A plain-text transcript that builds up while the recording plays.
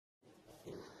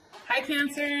Hi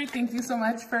Cancer, thank you so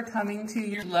much for coming to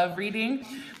your love reading.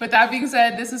 With that being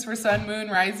said, this is for Sun, Moon,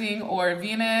 Rising, or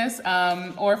Venus,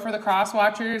 or for the cross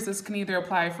watchers. This can either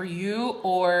apply for you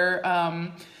or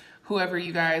whoever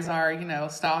you guys are,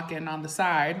 stalking on the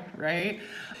side, right?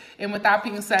 And with that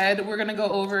being said, we're gonna go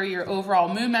over your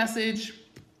overall moon message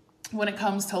when it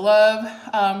comes to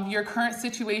love, your current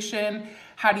situation.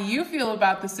 How do you feel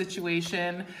about the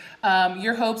situation,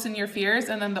 your hopes and your fears,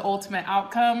 and then the ultimate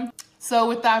outcome. So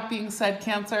with that being said,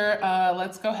 Cancer,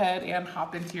 let's go ahead and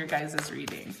hop into your guys'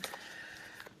 reading.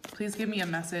 Please give me a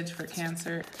message for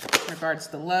Cancer in regards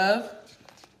to love.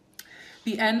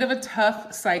 The end of a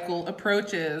tough cycle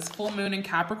approaches. Full moon in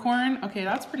Capricorn. Okay,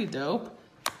 that's pretty dope.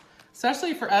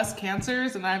 Especially for us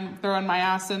Cancers, and I'm throwing my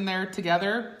ass in there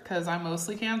together because I'm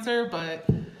mostly Cancer, but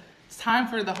it's time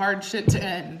for the hard shit to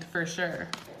end for sure.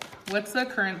 What's the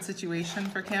current situation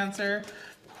for Cancer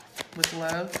with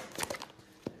love?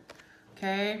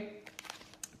 Okay,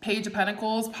 Page of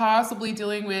Pentacles, possibly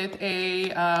dealing with a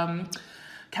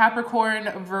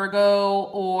Capricorn, Virgo,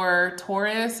 or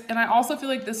Taurus. And I also feel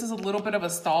like this is a little bit of a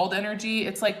stalled energy.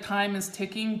 It's like time is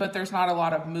ticking, but there's not a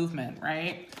lot of movement,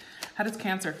 right? How does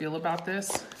Cancer feel about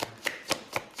this?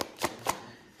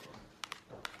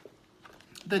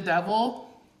 The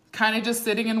Devil, kind of just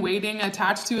sitting and waiting,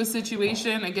 attached to a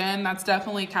situation. Again, that's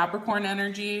definitely Capricorn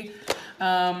energy.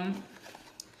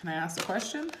 Can I ask a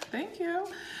question? Thank you.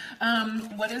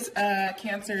 What is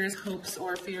Cancer's hopes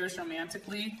or fears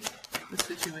romantically? The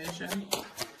situation.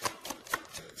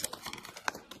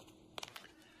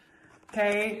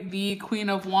 Okay, the Queen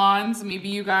of Wands. Maybe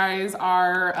you guys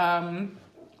are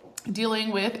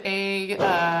dealing with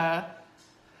a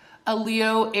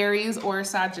Leo, Aries, or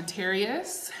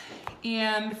Sagittarius.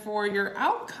 And for your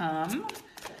outcome,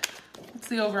 what's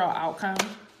the overall outcome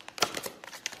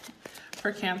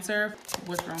for Cancer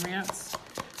with romance?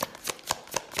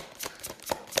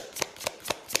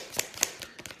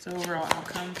 So overall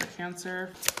outcome for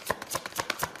Cancer.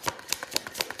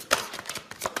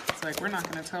 It's like, we're not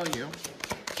going to tell you.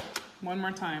 One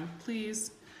more time,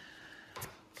 please.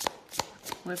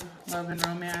 With love and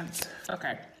romance.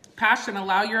 Okay. Passion,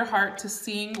 allow your heart to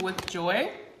sing with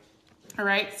joy. All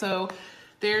right, so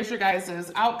there's your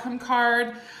guys' outcome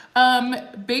card.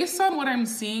 Based on what I'm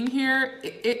seeing here,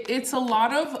 it's a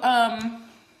lot of,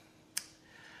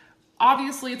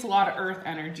 obviously it's a lot of earth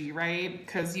energy, right?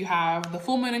 Because you have the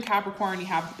full moon in Capricorn, you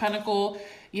have the Pentacle,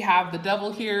 you have the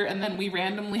Devil here, and then we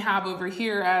randomly have over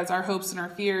here as our hopes and our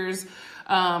fears,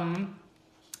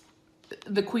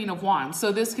 the Queen of Wands.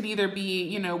 So this could either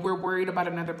be, we're worried about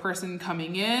another person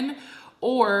coming in,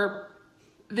 or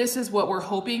this is what we're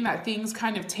hoping, that things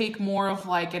kind of take more of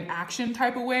like an action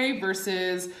type of way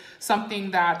versus something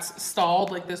that's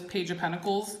stalled, like this Page of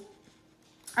Pentacles.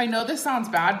 I know this sounds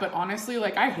bad, but honestly,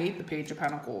 like, I hate the Page of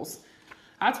Pentacles.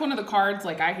 That's one of the cards,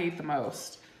 like, I hate the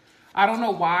most. I don't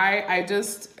know why. I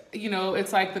just,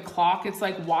 it's like the clock. It's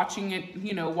like watching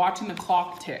it, watching the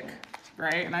clock tick,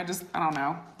 right? And I don't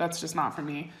know. That's just not for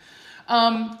me.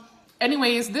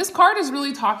 Anyways, this card is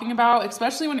really talking about,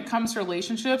 especially when it comes to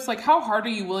relationships, like, how hard are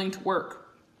you willing to work,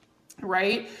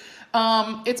 right?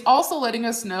 It's also letting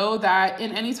us know that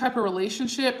in any type of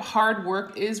relationship, hard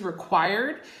work is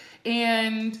required.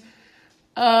 And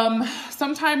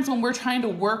sometimes when we're trying to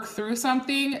work through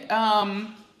something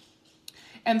and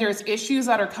there's issues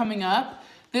that are coming up,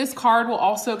 this card will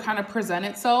also kind of present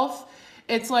itself.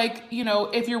 It's like,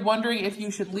 if you're wondering if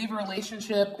you should leave a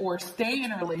relationship or stay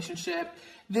in a relationship,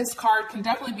 this card can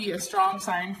definitely be a strong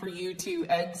sign for you to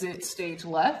exit stage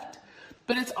left.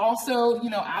 But it's also,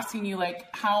 asking you,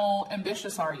 like, how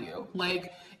ambitious are you?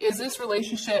 Like, is this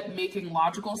relationship making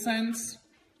logical sense?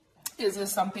 Is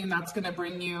this something that's going to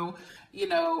bring you,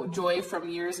 joy from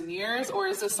years and years? Or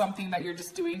is this something that you're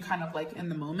just doing kind of like in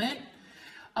the moment?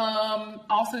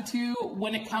 Also too,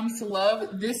 when it comes to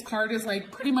love, this card is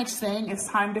like pretty much saying it's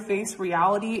time to face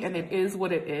reality, and it is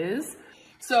what it is.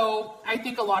 So I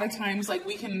think a lot of times, like,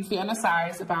 we can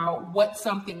fantasize about what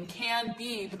something can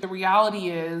be, but the reality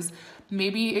is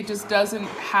maybe it just doesn't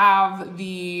have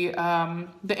the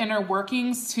inner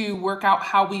workings to work out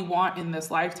how we want in this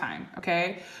lifetime.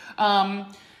 Okay.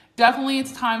 Definitely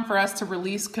it's time for us to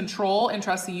release control and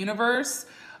trust the universe.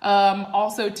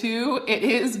 Also too, it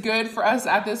is good for us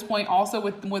at this point, also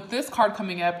with this card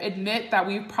coming up, admit that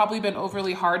we've probably been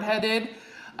overly hard-headed,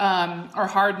 or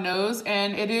hard-nosed,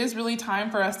 and it is really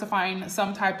time for us to find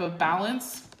some type of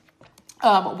balance,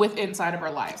 with inside of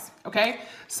our lives. Okay.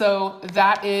 So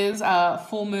that is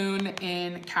full moon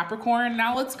in Capricorn.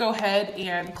 Now let's go ahead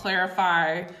and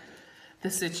clarify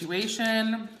the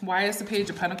situation. Why is the Page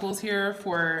of Pentacles here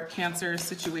for Cancer's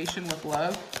situation with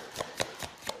love?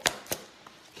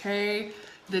 Okay,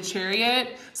 the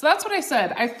Chariot. So that's what I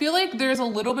said. I feel like there's a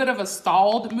little bit of a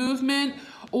stalled movement,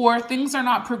 or things are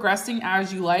not progressing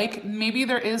as you like. Maybe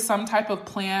there is some type of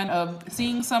plan of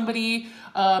seeing somebody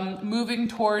moving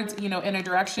towards, you know, in a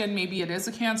direction. Maybe it is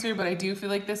a Cancer, but I do feel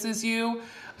like this is you.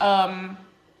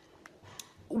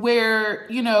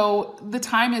 Where, you know, the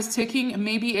time is ticking,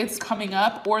 maybe it's coming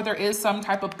up, or there is some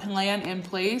type of plan in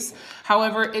place.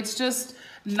 However, it's just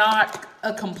not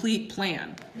a complete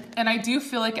plan. And I do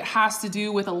feel like it has to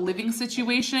do with a living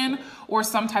situation or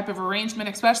some type of arrangement,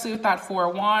 especially with that Four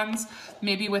of Wands,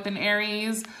 maybe with an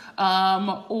Aries,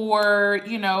 or,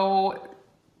 you know,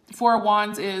 Four of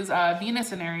Wands is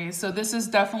Venus in Aries. So this is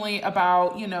definitely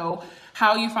about, you know,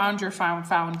 how you found your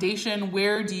foundation.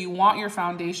 Where do you want your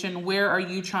foundation? Where are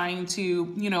you trying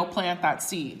to, you know, plant that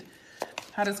seed?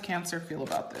 How does Cancer feel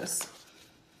about this?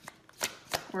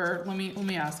 Or let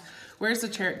me ask, where's the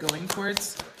Chariot going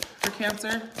towards for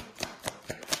Cancer?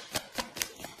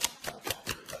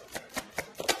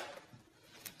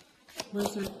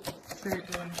 Where's the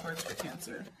Chariot going towards for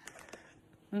Cancer?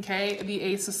 Okay, the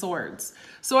Ace of Swords.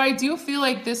 So I do feel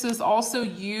like this is also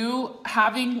you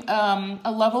having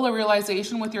a level of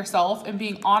realization with yourself and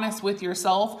being honest with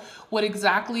yourself what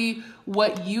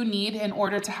you need in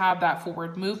order to have that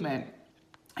forward movement.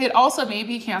 It also may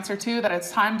be, Cancer, too, that it's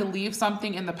time to leave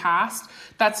something in the past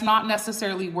that's not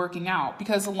necessarily working out,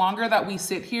 because the longer that we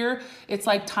sit here, it's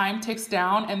like time ticks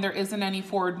down and there isn't any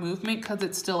forward movement because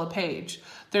it's still a page.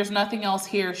 There's nothing else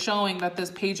here showing that this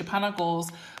Page of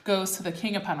Pentacles goes to the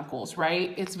King of Pentacles,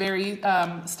 right? It's very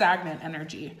stagnant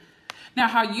energy. Now,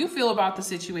 how you feel about the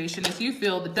situation, if you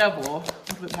feel the Devil,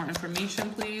 a little bit more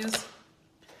information, please.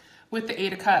 With the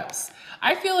Eight of Cups,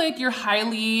 I feel like you're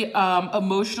highly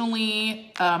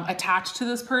emotionally attached to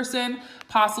this person,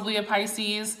 possibly a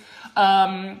Pisces.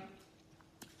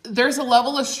 There's a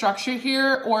level of structure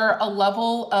here, or a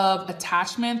level of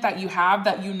attachment that you have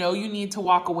that you know you need to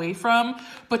walk away from,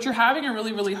 but you're having a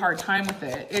really, really hard time with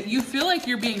it. You feel like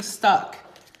you're being stuck.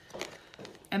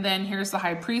 And then here's the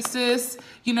High Priestess.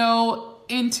 You know,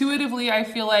 intuitively, I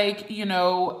feel like, you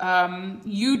know,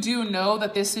 you do know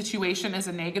that this situation is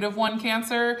a negative one,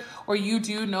 Cancer, or you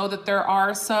do know that there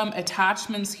are some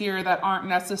attachments here that aren't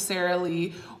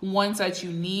necessarily ones that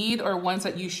you need or ones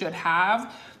that you should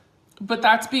have. But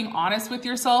that's being honest with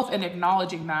yourself and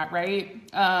acknowledging that, right?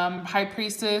 High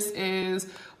Priestess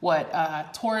is what,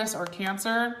 Taurus or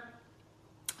Cancer.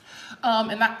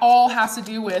 And that all has to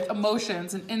do with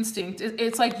emotions and instinct.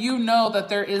 It's like, you know that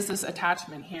there is this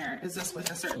attachment here. Is this with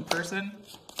a certain person?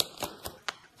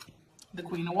 The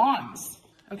Queen of Wands,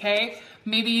 okay?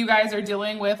 Maybe you guys are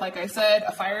dealing with, like I said,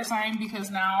 a fire sign,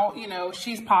 because now, you know,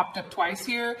 she's popped up twice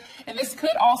here. And this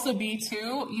could also be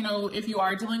too, you know, if you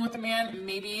are dealing with a man,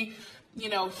 maybe, you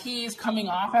know, he's coming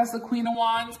off as the Queen of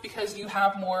Wands because you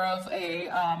have more of a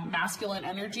masculine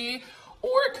energy. Or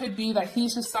it could be that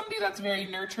he's just somebody that's very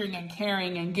nurturing and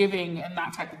caring and giving and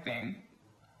that type of thing.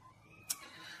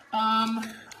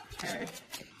 Okay.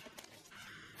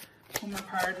 One more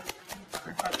card.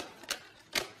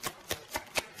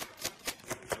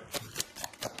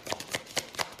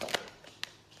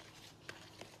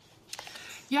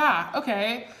 Yeah,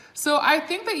 okay. So I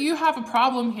think that you have a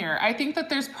problem here. I think that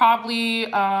there's probably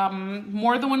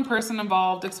more than one person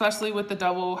involved, especially with the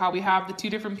Devil, how we have the two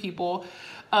different people.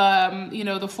 You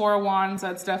know, the Four of Wands,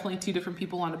 that's definitely two different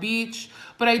people on a beach.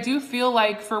 But I do feel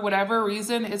like for whatever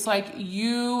reason, it's like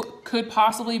you could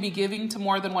possibly be giving to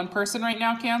more than one person right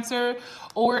now, Cancer.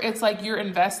 Or it's like you're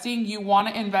investing, you want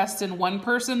to invest in one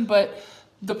person, but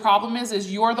the problem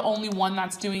is you're the only one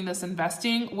that's doing this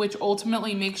investing, which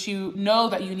ultimately makes you know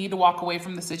that you need to walk away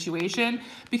from the situation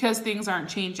because things aren't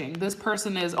changing. This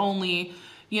person is only,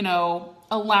 you know,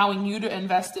 allowing you to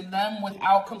invest in them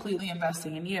without completely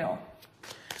investing in you.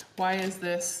 Why is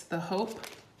this the hope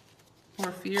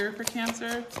or fear for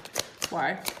Cancer?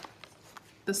 Why?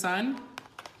 The Sun?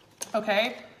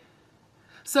 Okay.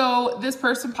 So this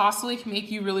person possibly can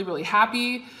make you really, really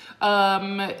happy.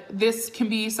 This can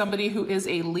be somebody who is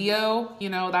a Leo. You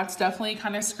know, that's definitely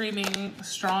kind of screaming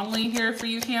strongly here for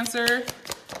you, Cancer.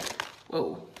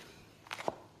 Whoa.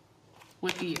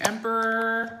 With the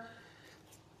Emperor,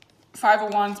 Five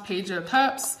of Wands, Page of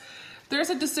Cups. There's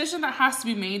a decision that has to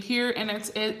be made here, and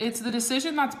it's the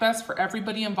decision that's best for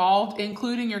everybody involved,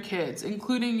 including your kids,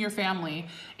 including your family.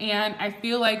 And I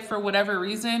feel like for whatever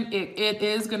reason, it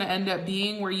is going to end up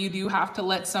being where you do have to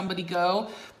let somebody go,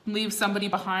 leave somebody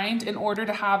behind in order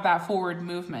to have that forward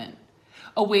movement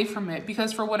away from it.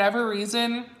 Because for whatever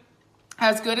reason,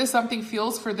 as good as something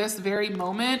feels for this very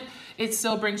moment, it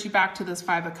still brings you back to this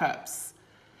Five of Cups.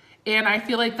 And I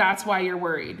feel like that's why you're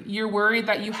worried. You're worried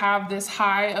that you have this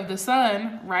high of the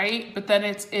sun, right? But then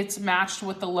it's matched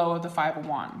with the low of the Five of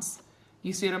Wands.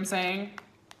 You see what I'm saying?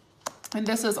 And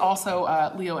this is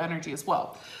also Leo energy as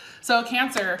well. So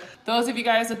Cancer, those of you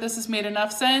guys that this has made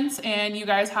enough sense and you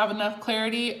guys have enough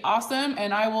clarity, awesome.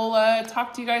 And I will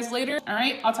talk to you guys later. All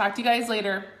right, I'll talk to you guys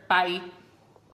later. Bye.